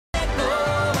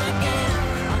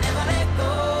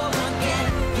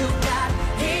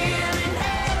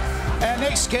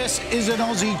guest is an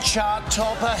Aussie chart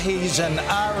topper. He's an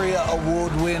ARIA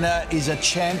Award winner, is a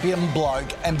champion bloke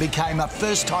and became a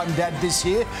first-time dad this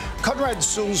year. Conrad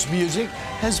Sewell's music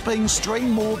has been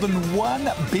streamed more than 1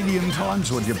 billion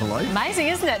times, would you believe? Amazing,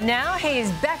 isn't it? Now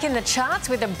he's back in the charts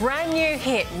with a brand new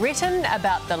hit written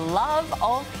about the love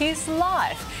of his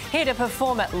life. Here to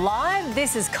perform it live,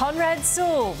 this is Conrad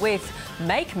Sewell with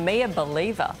Make Me a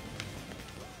Believer.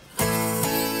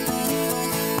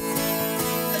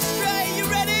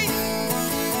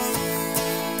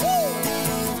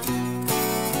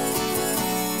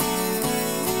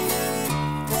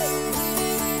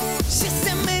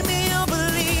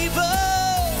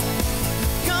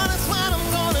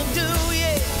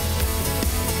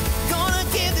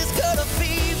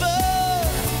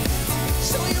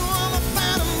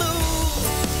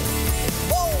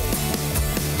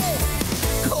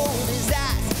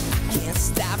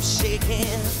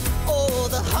 All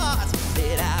the hearts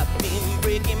that I've been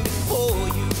breaking before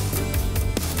you.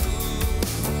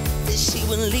 That she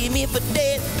wouldn't leave me for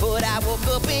dead, but I woke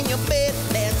up in your bed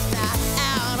last night,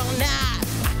 out all night.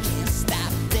 I can't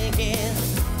stop thinking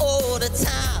all the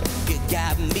time. You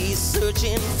got me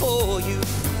searching for you.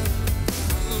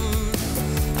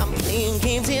 I'm playing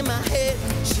games in my head.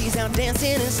 She's out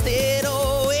dancing instead.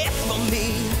 Oh, it's for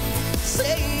me.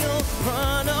 Say you'll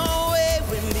run away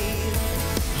with me.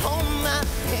 Hold my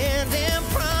hand and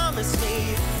promise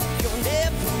me you'll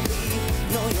never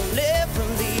leave. No, you'll never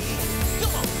leave.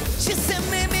 Come on. She said,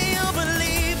 make me a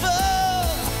believer.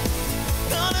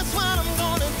 God, that's what I'm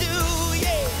gonna do,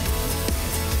 yeah.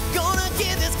 Gonna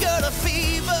give this girl a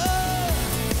fever.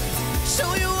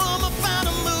 Show you all my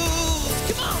final moves.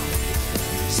 Come on.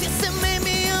 She said, make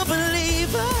me a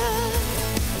believer.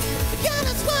 God,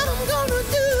 that's what I'm gonna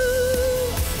do.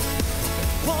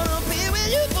 Wanna be with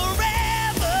you forever.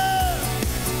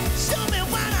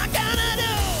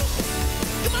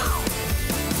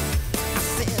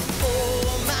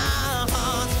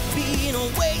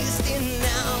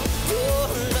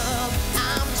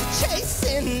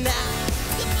 Chasing now,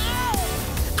 come on,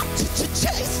 I'm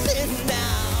chasing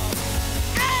now.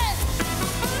 Hey!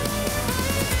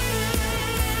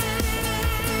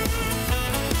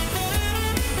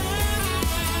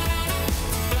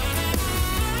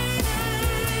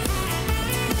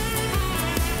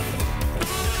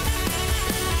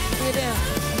 Bring it down.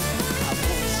 I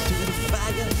walk through the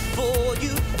fire for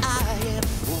you. I am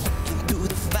walking through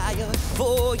the fire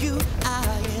for you. I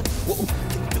am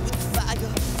walking through the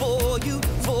fire. For you,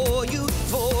 for you,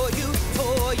 for you,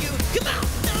 for you. Come on!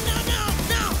 No, no, no,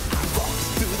 no! I walk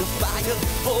through the fire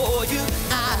for you.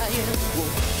 I am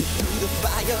walking through the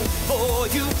fire for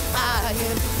you. I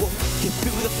am walking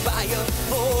through the fire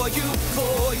for you,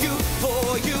 for you,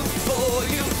 for you, for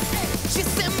you. Hey. She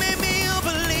said, make me a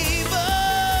believer.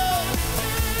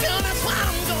 Girl, that's what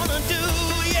I'm gonna do,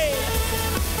 yeah.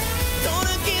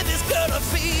 Gonna give this girl a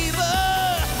fever.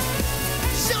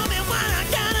 Show me what I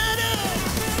gotta do.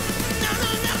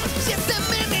 She said,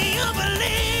 make me a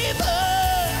believer.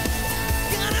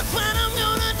 God, that's what I'm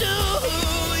gonna do,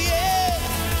 yeah.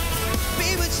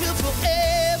 Be with you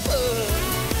forever.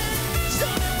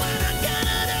 Show me what I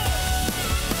gotta do.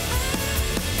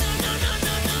 No, no, no,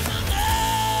 no, no, no, no.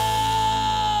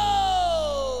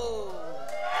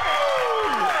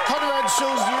 Conrad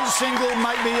Sewell's new single,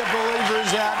 Make Me a Believer,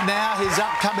 is out now. His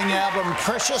upcoming album,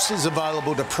 Precious, is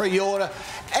available to pre-order.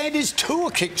 And his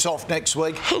tour kicks off next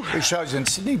week. With shows in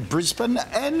Sydney, Brisbane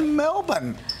and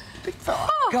Melbourne. Big fella.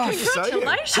 Oh,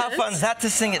 congratulations. How fun is that to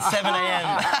sing at 7 a.m?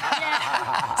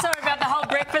 Yeah. Sorry about the whole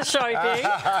breakfast show thing.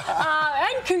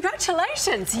 And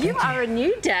congratulations. You are a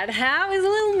new dad. How is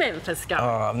little Memphis going?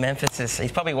 Oh, Memphis is...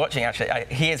 He's probably watching, actually.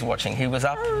 He is watching. He was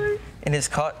up in his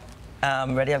cot,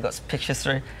 ready. I've got some pictures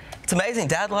through. It's amazing.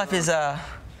 Dad life is a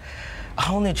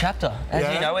whole new chapter.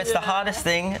 As you know, it's the hardest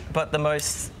thing, but the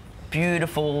most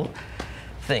beautiful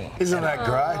thing. Isn't that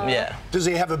great? Yeah. Does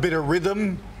he have a bit of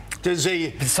rhythm? Does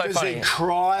he he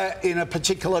cry in a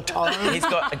particular tone? He's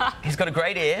got a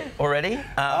great ear already.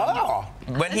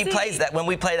 When he plays that, when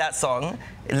we play that song,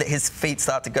 his feet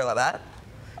start to go like that.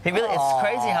 He really, it's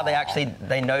crazy how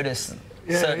they notice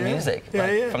certain music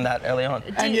from that early on.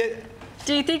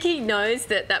 Do you think he knows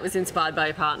that that was inspired by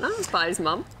your partner, by his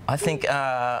mum? I think,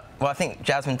 well, I think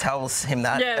Jasmine tells him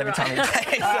that every time he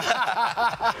plays.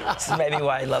 So maybe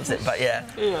why he loves it, but yeah.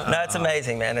 No, it's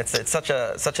amazing, man. It's such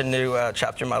a new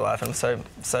chapter in my life. I'm so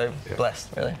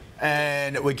blessed, really.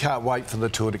 And we can't wait for the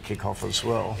tour to kick off as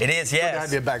well. It is, yes. Good to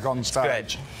have you back on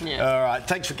stage. Great. All right,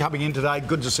 thanks for coming in today.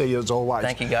 Good to see you as always.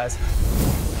 Thank you, guys.